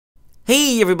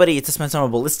Hey everybody, it's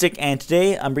Smansam Ballistic, and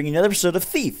today I'm bringing another episode of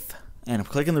Thief. And I'm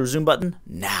clicking the resume button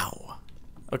now.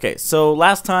 Okay, so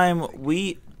last time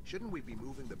Shouldn't we be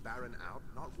moving the Baron out,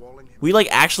 not walling him? we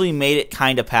actually made it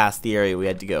kind of past the area we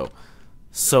had to go.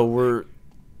 So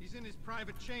He's in his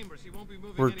private chambers. He won't be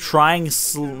moving we're anywhere. trying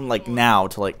now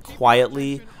to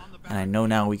quietly, and I know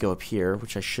now we go up here,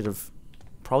 which I should have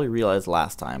probably realized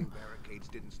last time. Barricades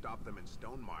didn't stop them in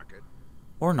Stone Market.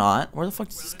 Or not. Where the fuck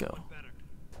does this go?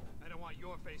 I don't want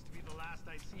your face to be the last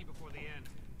I see before the end.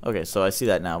 Okay, so I see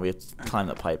that now. We have to climb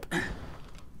the pipe.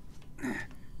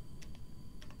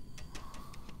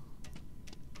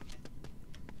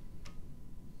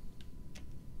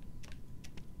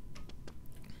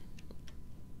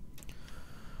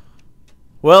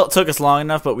 Well, it took us long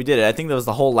enough, but we did it. I think that was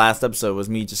the whole last episode was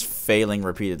me just failing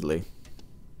repeatedly.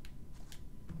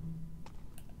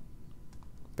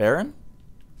 Baron?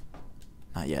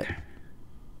 Not yet.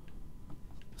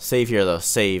 Save here, though.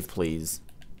 Save, please.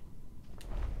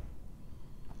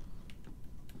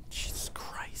 Jesus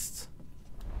Christ.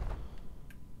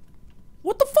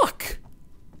 What the fuck?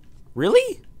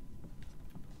 Really?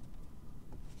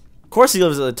 Of course he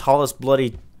lives at the tallest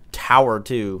bloody tower,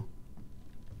 too.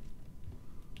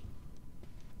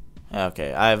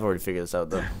 Okay, I've already figured this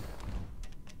out, though.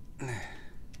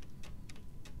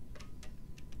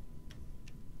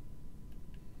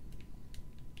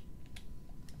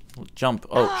 Jump.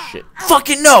 Oh, shit.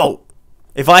 Fucking no!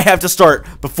 If I have to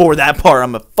start before that part,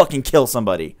 I'm gonna fucking kill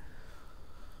somebody.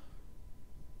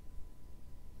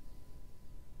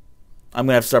 I'm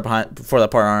gonna have to start before that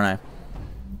part, aren't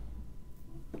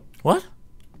I? What?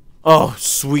 Oh,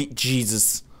 sweet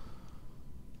Jesus.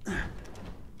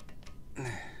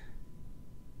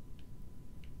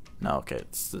 No, okay,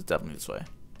 it's definitely this way.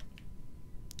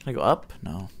 Can I go up?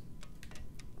 No.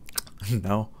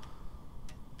 No.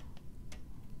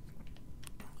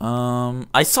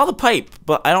 I saw the pipe,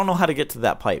 but I don't know how to get to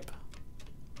that pipe.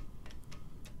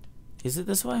 Is it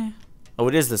this way? Oh,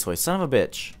 it is this way. Son of a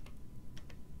bitch.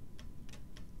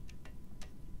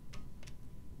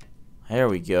 There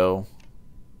we go.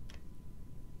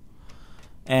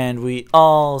 And we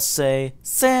all say,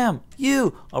 Sam,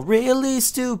 you are really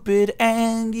stupid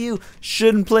and you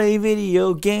shouldn't play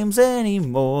video games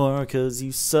anymore 'cause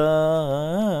you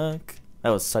suck. That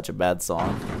was such a bad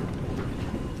song.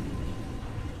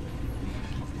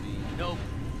 Nope.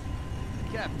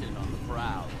 Captain on the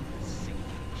prowl.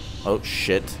 Oh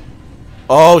shit.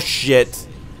 Oh shit. Let's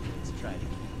try to keep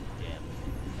the damn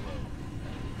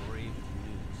brave news.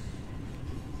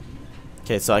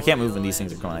 Okay, so I can't move when these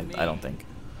things are going, I don't think.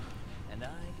 And I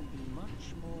can be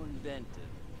much more inventive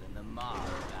than the mob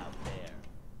out there.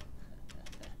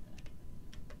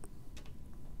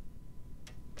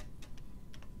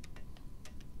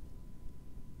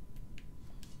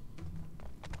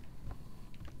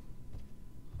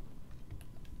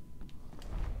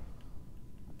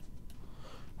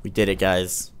 We did it,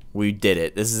 guys. We did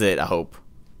it. This is it, I hope.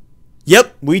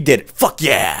 Yep, we did it. Fuck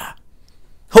yeah!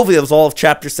 Hopefully that was all of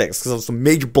Chapter 6, because it was some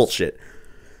major bullshit.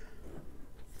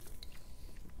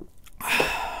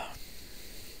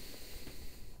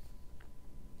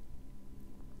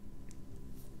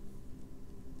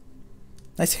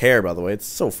 Nice hair, by the way. It's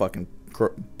so fucking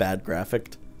bad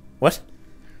graphic. What?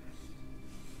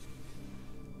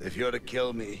 If you're to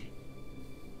kill me,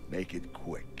 make it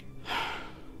quick.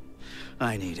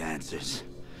 I need answers,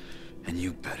 and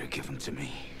you better give them to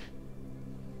me.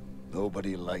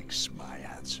 Nobody likes my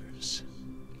answers.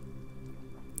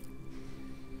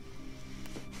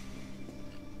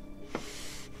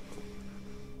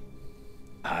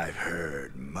 I've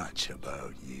heard much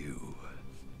about you.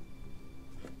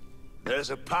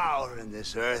 There's a power in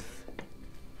this earth,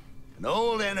 an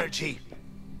old energy,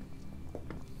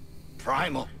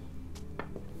 primal.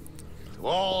 To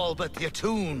all but the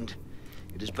attuned,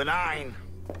 it is benign,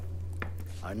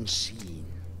 unseen.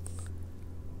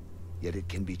 Yet it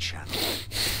can be channeled,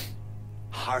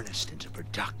 harnessed into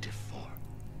productive form.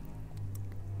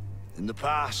 In the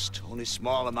past, only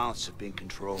small amounts have been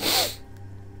controlled.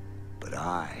 But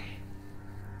I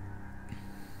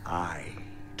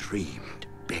dreamed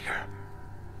bigger,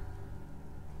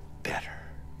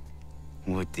 better.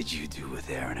 What did you do with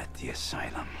Aaron at the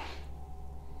asylum?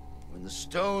 When the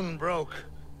stone broke,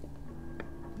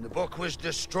 and the book was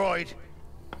destroyed,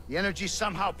 the energy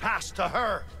somehow passed to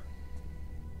her.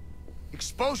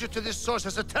 Exposure to this source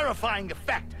has a terrifying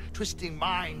effect, twisting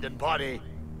mind and body.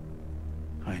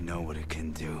 I know what it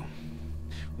can do.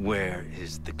 Where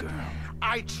is the girl?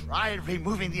 I tried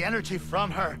removing the energy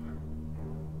from her.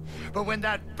 But when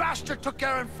that bastard took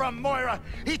Aaron from Moira,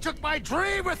 he took my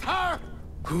dream with her!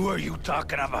 Who are you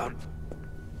talking about?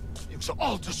 It So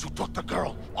Aldous who took the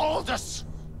girl. Aldous!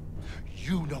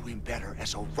 You know him better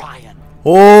as Orion.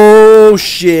 Oh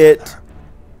shit.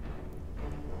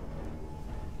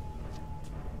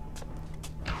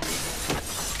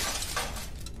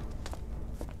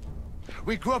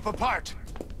 We grew up apart,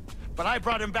 but I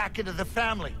brought him back into the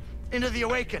family, into the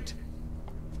Awakened.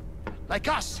 Like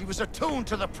us, he was attuned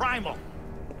to the primal.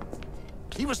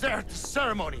 He was there at the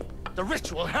ceremony, the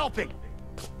ritual, helping.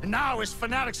 And now his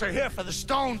fanatics are here for the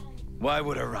stone. Why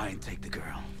would Orion take the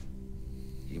girl?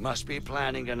 He must be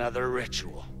planning another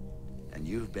ritual. And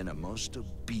you've been a most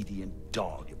obedient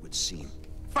dog, it would seem.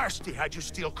 First he had you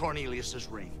steal Cornelius's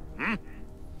ring,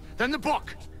 Then the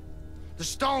book. The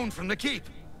stone from the keep.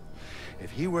 If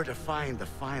he were to find the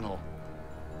final...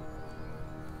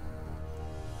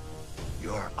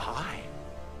 your eye.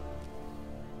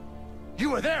 You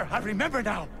were there, I remember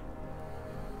now.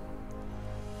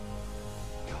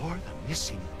 You're the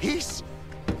missing piece?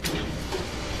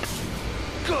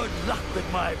 Good luck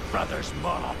with my brother's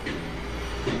mob.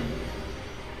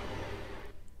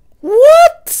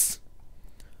 What?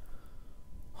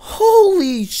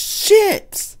 Holy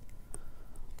shit!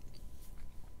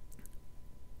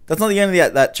 That's not the end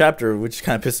of that chapter, which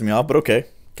kind of pissed me off, but okay.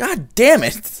 God damn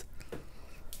it!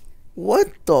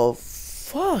 What the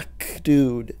fuck,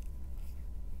 dude?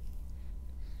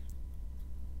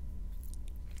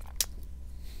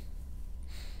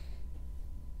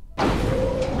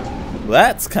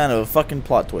 That's kind of a fucking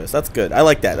plot twist. That's good. I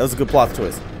like that. That was a good plot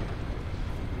twist.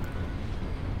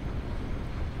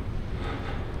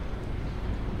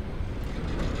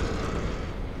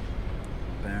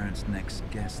 Baron's next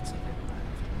guests have arrived.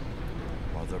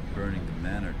 While they're burning the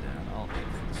manor down, I'll head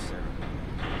for the ceremony.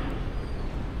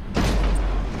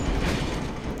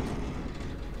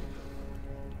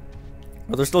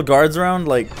 Are there still guards around?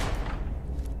 Like,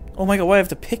 oh my god, why do I have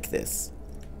to pick this?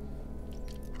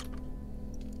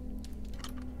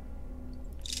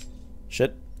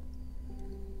 Shit.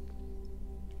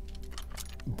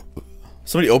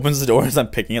 Somebody opens the door as I'm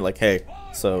picking it, like, hey,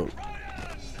 so...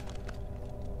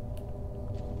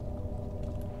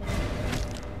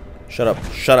 Shut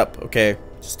up, okay?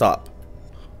 Stop.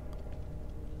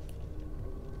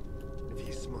 If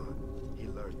he's smart, he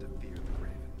learned to fear the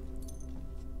Raven.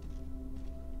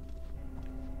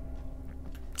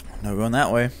 No going that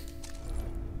way.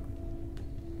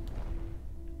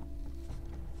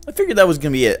 I figured that was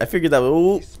gonna be it. I figured that was...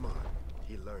 Ooh. He's smart.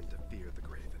 He learned to fear the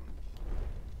Raven.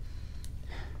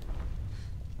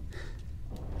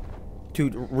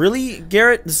 Dude, really,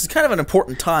 Garrett? This is kind of an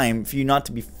important time for you not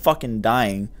to be fucking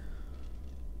dying.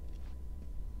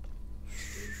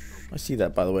 I see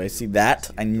that, by the way. I see that.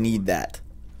 I need that.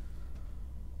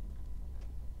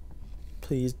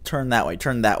 Please turn that way.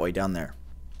 Turn that way down there.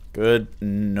 Good.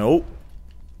 Nope.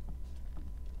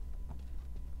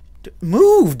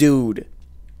 Move, dude.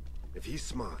 If he's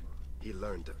smart, he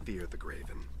learned to fear the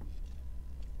Raven.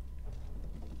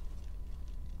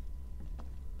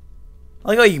 I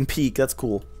like how you can peek. That's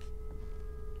cool.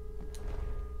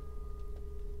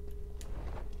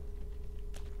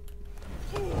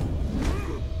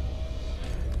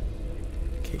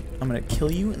 Okay, I'm gonna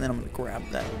kill you, and then I'm gonna grab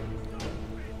that.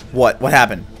 What? What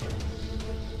happened?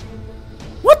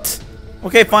 What?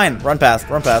 Okay, fine. Run past.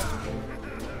 Run past.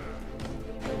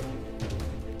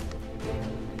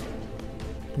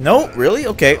 No, really?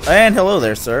 Okay. And hello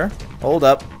there, sir. Hold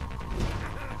up.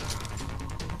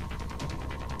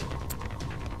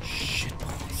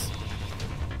 Shitballs.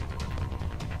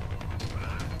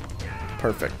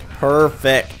 Perfect.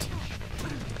 Perfect.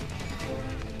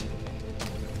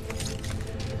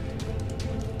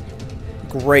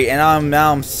 Great. And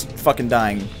now I'm fucking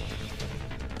dying.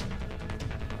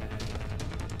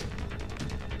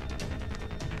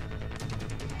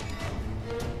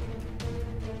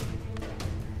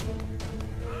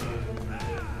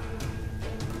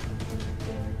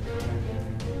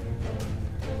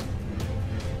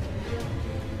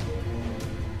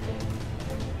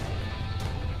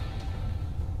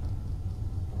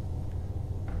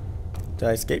 Did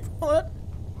I escape from all that?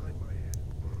 Behind my head.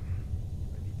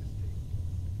 I need to stay.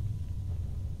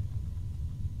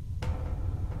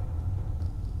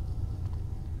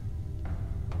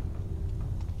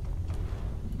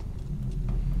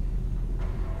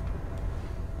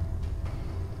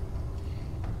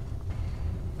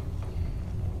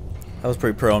 That was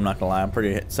pretty pro, I'm not gonna lie. I'm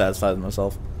pretty satisfied with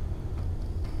myself.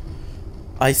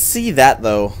 I see that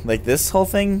though, like this whole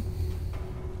thing,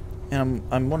 and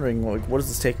I'm wondering, like, what does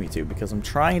this take me to? Because I'm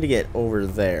trying to get over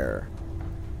there.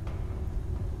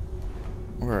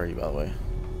 Where are you, by the way?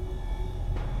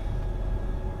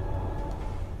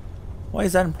 Why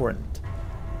is that important?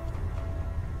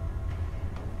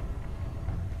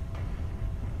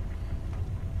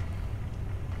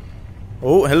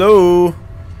 Oh, hello.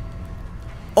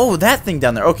 Oh, that thing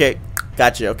down there. Okay,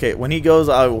 gotcha. Okay, when he goes,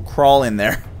 I will crawl in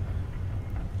there.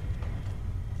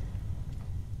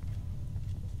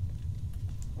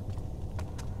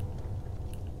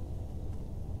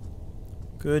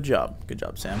 Good job,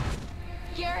 Sam.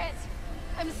 Garrett,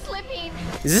 I'm slipping.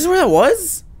 Is this where that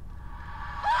was?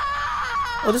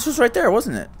 Oh, this was right there,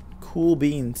 wasn't it? Cool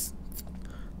beans.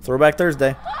 Throwback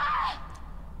Thursday.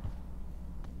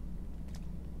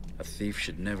 A thief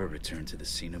should never return to the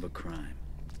scene of a crime.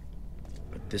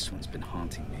 But this one's been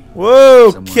haunting me.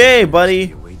 Whoa, Someone okay, must buddy.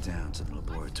 get way down to the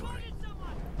laboratory.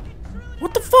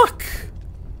 What the fuck?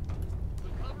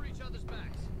 Cover each other's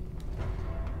backs.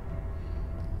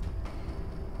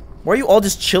 Why are you all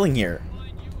just chilling here?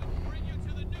 Find you and bring you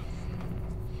to the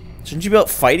noose. Shouldn't you be out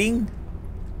fighting?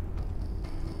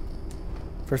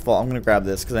 First of all, I'm gonna grab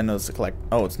this because I know it's a collect.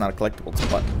 Oh, it's not a collectible. It's a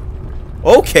button.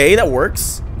 Okay, that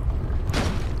works.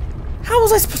 How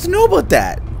was I supposed to know about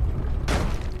that?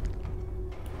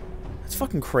 That's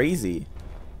fucking crazy.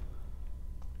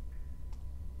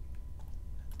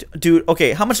 Dude,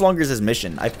 okay, how much longer is this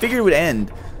mission? I figured it would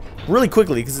end really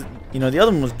quickly because, you know, the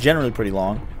other one was generally pretty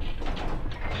long.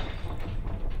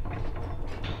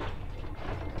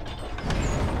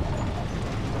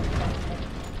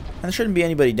 And there shouldn't be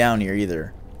anybody down here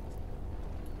either.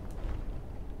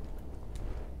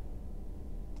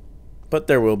 But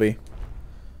there will be.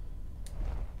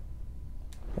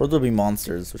 Or there'll be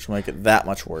monsters, which will make it that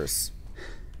much worse.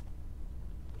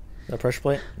 Is that a pressure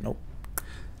plate? Nope.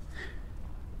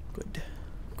 Good.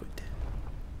 Good.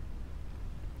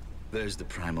 There's the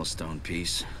primal stone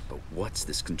piece, but what's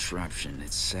this contraption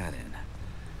it's sat in?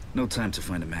 No time to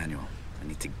find a manual. I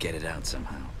need to get it out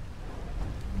somehow.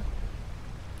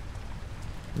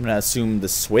 I'm gonna assume the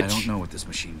switch. I don't know what this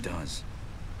machine does.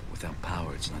 Without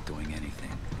power, it's not doing anything.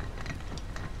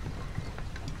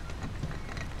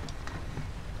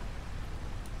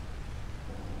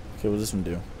 Okay, what does this one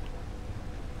do?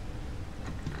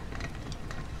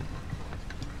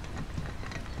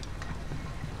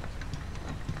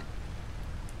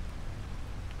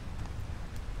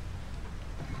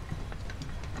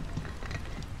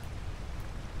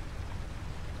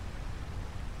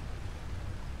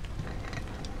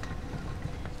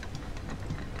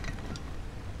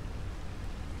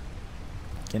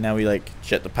 Okay, now we like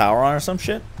shut the power on or some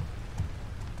shit.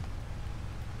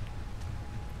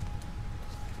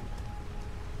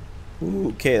 Ooh,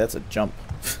 okay, that's a jump.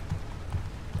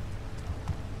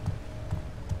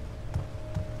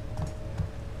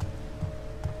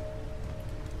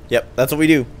 Yep, that's what we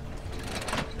do.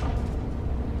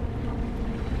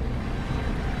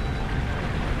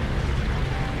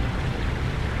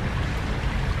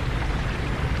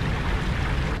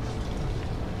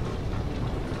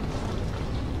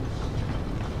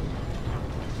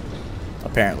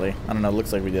 Apparently. I don't know,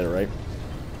 looks like we did it right.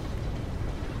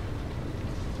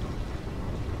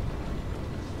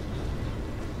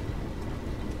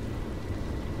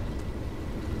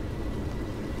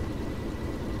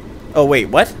 Oh wait,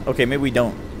 what? Okay, maybe we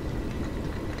don't.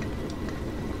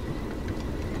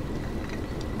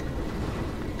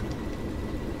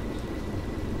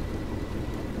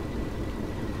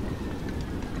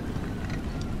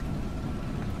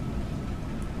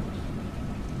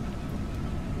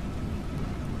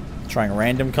 Trying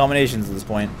random combinations at this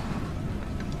point.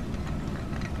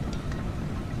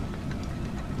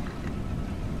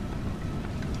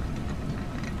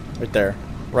 Right there.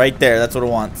 Right there, that's what it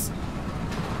wants.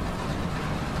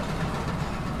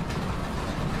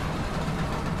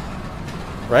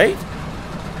 Right?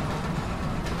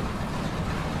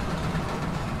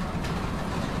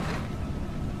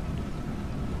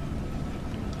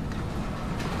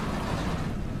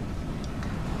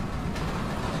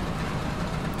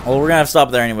 Well, we're gonna have to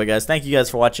stop there anyway, guys. Thank you guys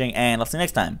for watching, and I'll see you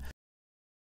next time.